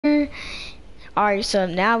Alright, so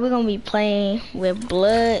now we're gonna be playing with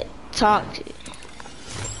Blood Toxic.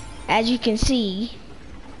 As you can see,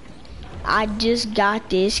 I just got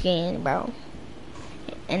this skin, bro.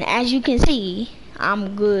 And as you can see,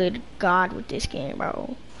 I'm good God with this skin,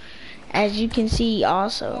 bro. As you can see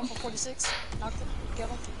also. 46. Knocked him. Get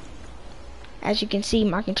him. As you can see,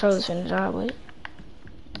 my controller's finna die with it.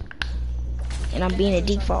 And I'm being a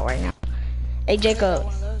default right now. Hey Jacob,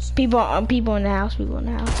 people in the house, people in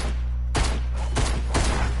the house.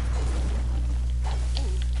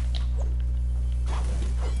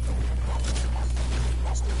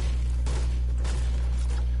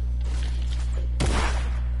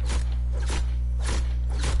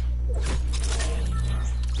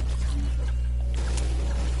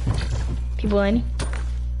 People in.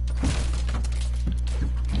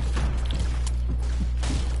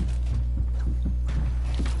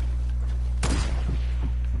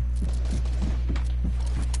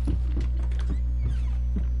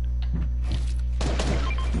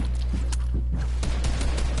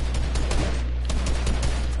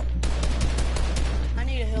 I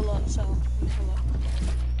need to heal up, so let me heal up.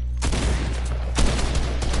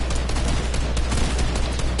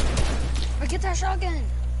 Or get that shotgun.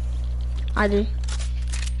 I do.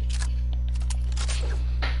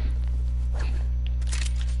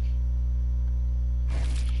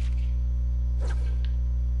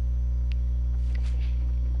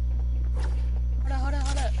 Hold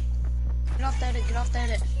up. Get off that it. Get off that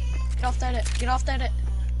it. Get off that it. Get off that it.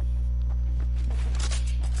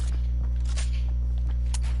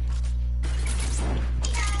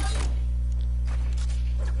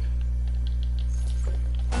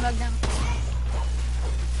 Come back down.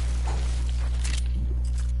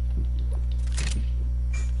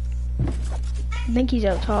 I think he's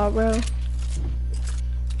up top, bro.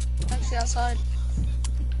 Actually outside.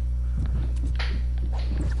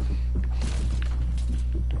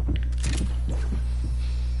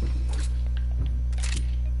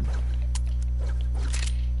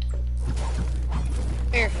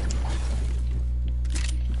 Here.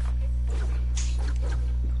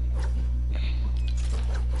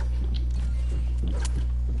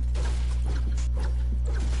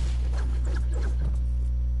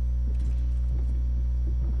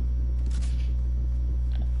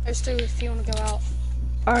 There's two if you want to go out.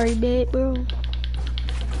 Alright, bet, bro.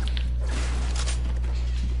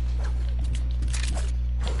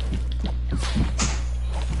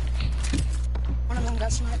 One of them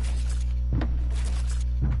got sniped.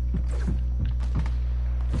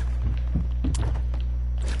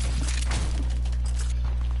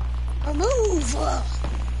 Oh, move!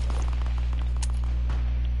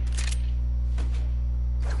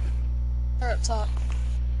 They're up top.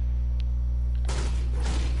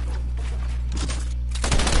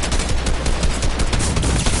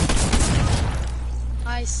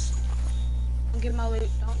 Nice. Don't get my loot.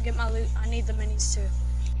 Don't get my loot. I need the minis too.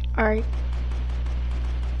 Alright.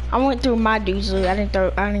 I went through my dude's loot. I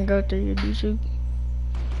didn't go through your dude's loot.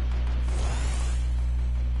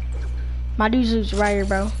 My dude's loot's right here,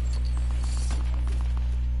 bro.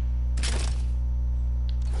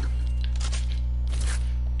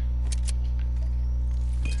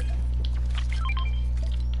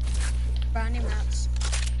 Bro, I need maps.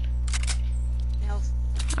 Health.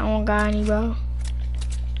 I don't got any, bro.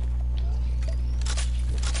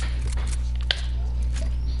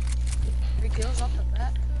 Three kills off the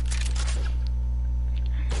bat.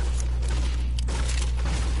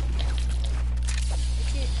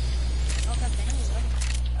 Okay. All got bands up.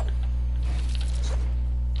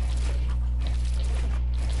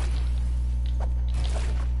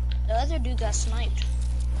 The other dude got sniped.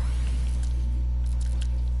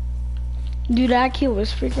 Dude, that kill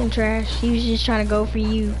was freaking trash. He was just trying to go for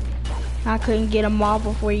you. I couldn't get him all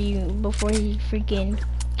before he freaking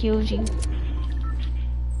killed you.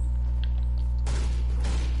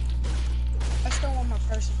 I still want more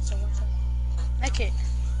person, so what's up? Make it.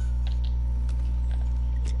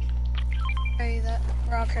 Carry that.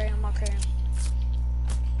 Or I'll carry him, I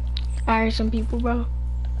heard some people, bro.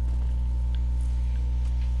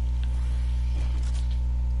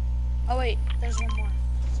 Oh wait, there's one more.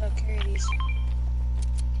 So carry these.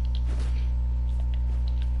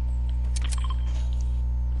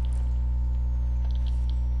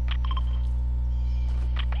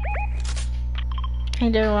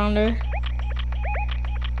 Ain't there around there?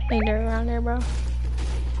 Ain't there around there, bro?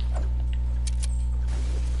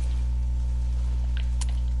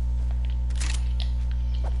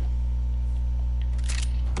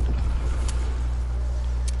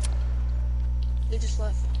 They just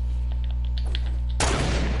left.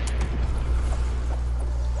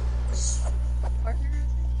 Partner, I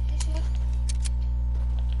think, just left.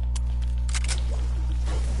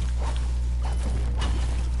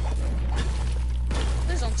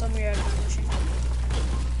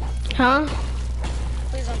 Huh?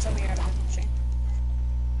 Please don't tell me you're out of the machine.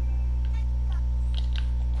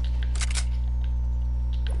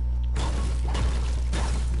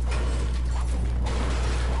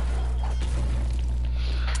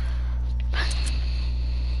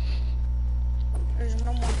 There's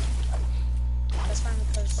no more. That's fine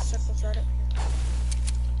because circle's right up here.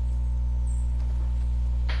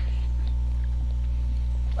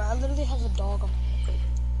 But I literally have a dog on my head.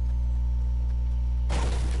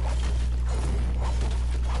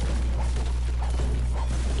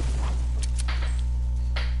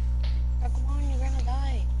 Oh, come on, you're gonna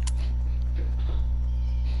die.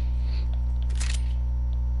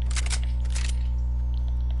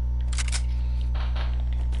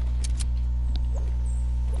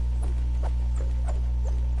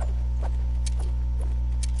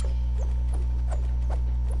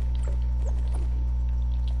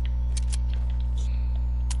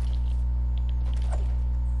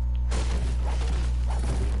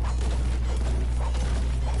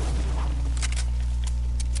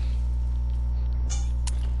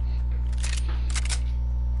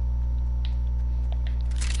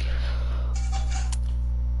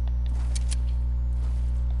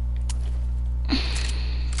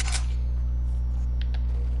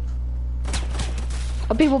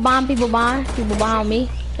 Oh, people behind me.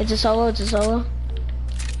 It's a solo.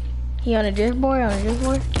 He on a driftboard, I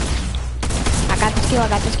got the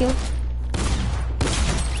skill.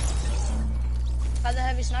 Got the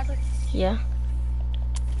heavy sniper? Yeah.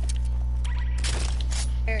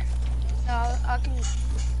 Here. No, I can.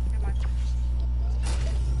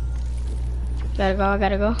 Never mind.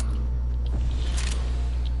 Gotta go.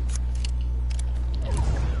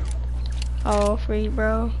 Oh, free,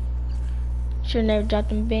 bro. Should never dropped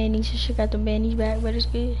them bandies. Should got them bandies back, but it's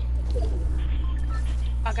good.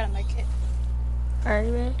 I gotta make it. Alright,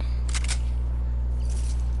 man.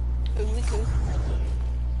 Ooh, we cool.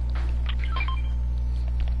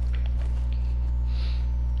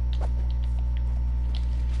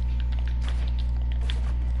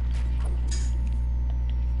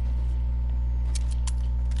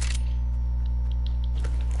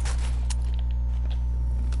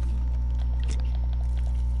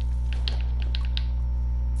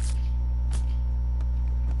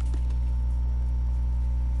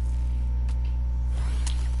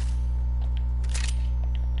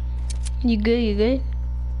 You good?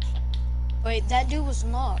 Wait, that dude was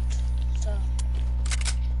knocked. So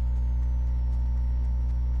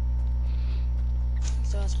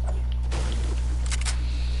that's funny.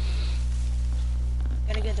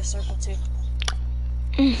 Gotta get the circle too.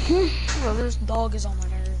 Bro, this dog is on my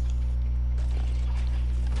nerve.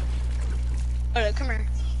 Alright, come here.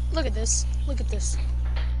 Look at this. Look at that.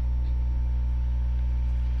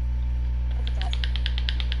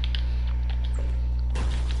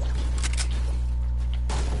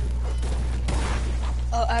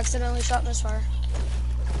 Oh, I accidentally shot this fire.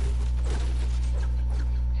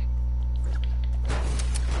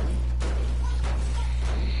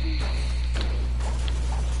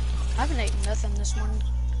 I haven't eaten nothing this morning.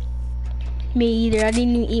 Me either. I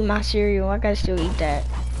didn't even eat my cereal. I gotta still eat that.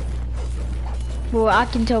 Well, I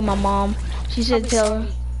can tell my mom. She said tell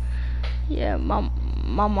her. Yeah, my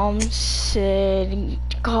mom said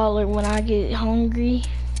call her when I get hungry.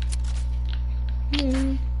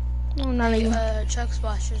 I'm not even. Chuck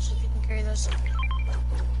splashes if you can carry those.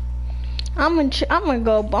 I'm gonna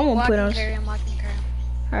go. I'm gonna put on. I can carry them.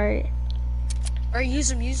 All right. Or use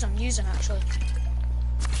them actually.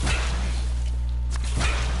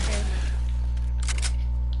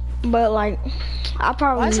 But like, I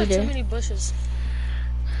probably Why is need there to. too many bushes?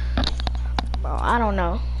 Bro, I don't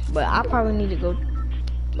know, but I probably need to go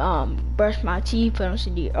brush my teeth, put on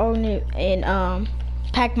some deodorant, and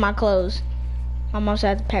pack my clothes. My mom said I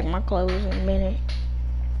have to pack my clothes in a minute.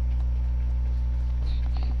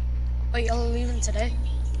 Wait, y'all are leaving today?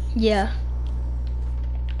 Yeah.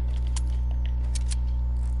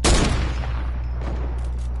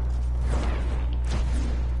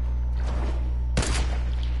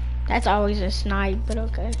 That's always a snipe, but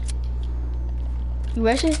okay. You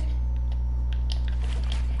rushing?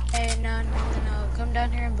 Hey, no. Come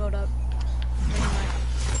down here and build up.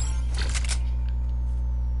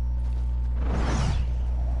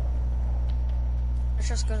 Let's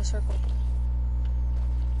just go to circle.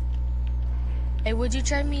 Hey, would you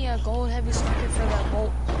trade me a gold heavy sniper for that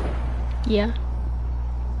bolt? Yeah.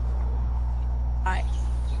 Alright.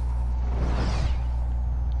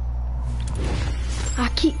 I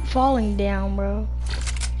keep falling down, bro.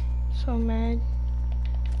 So mad.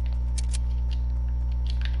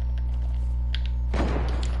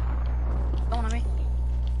 Don't on me.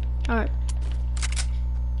 Alright.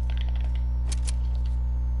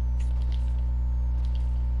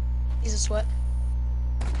 He's a sweat.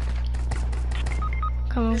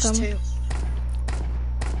 Come on, There's come on. 2.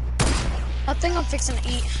 I think I'm fixing to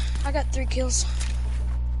eat. I got 3 kills.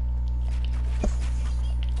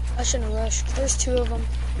 I shouldn't have rushed. There's 2 of them.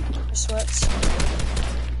 They're sweats.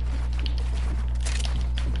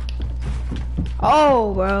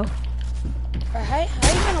 Oh, bro. Bro, how you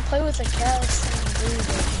gonna play with a cast and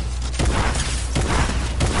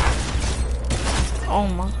Oh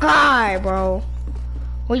my god, bro.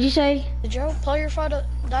 What'd you say? Did your player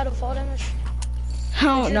die to fall damage? I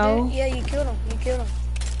don't know. Yeah, you killed him. You killed him.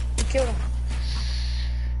 You killed him.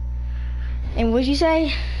 And what'd you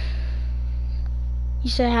say? You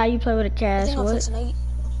said how you play with a I cast, think I'm what? fixing to eat.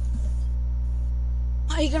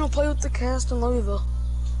 How you gonna play with the cast in Louisville?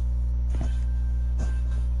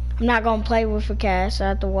 I'm not gonna play with a cast, I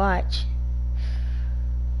have to watch.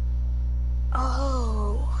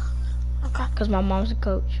 Oh. Okay. Cause my mom's a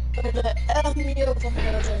coach.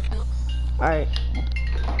 Alright.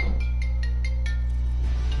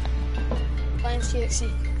 Playing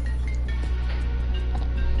TXC.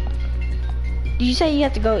 Did you say you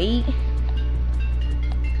have to go eat?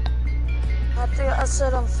 I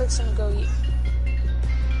said I'm fixing to go eat.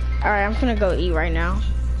 Alright, I'm gonna go eat right now.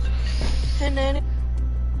 Hey, Nanny,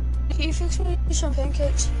 can you fix me some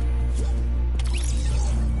pancakes?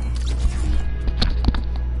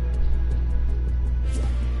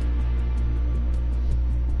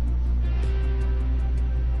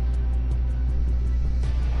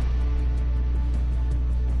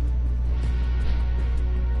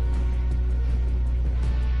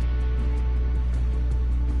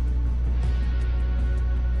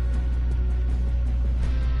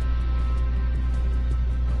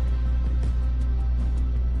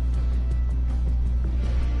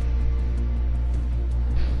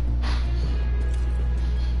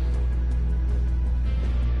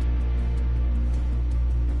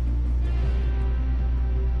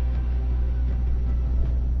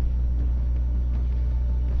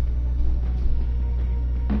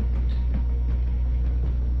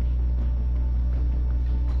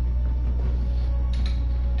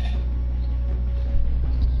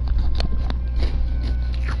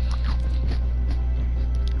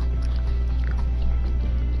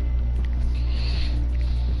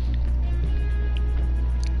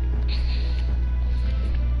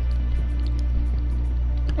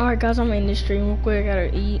 Alright guys, I'm in the stream real quick, I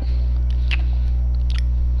gotta eat.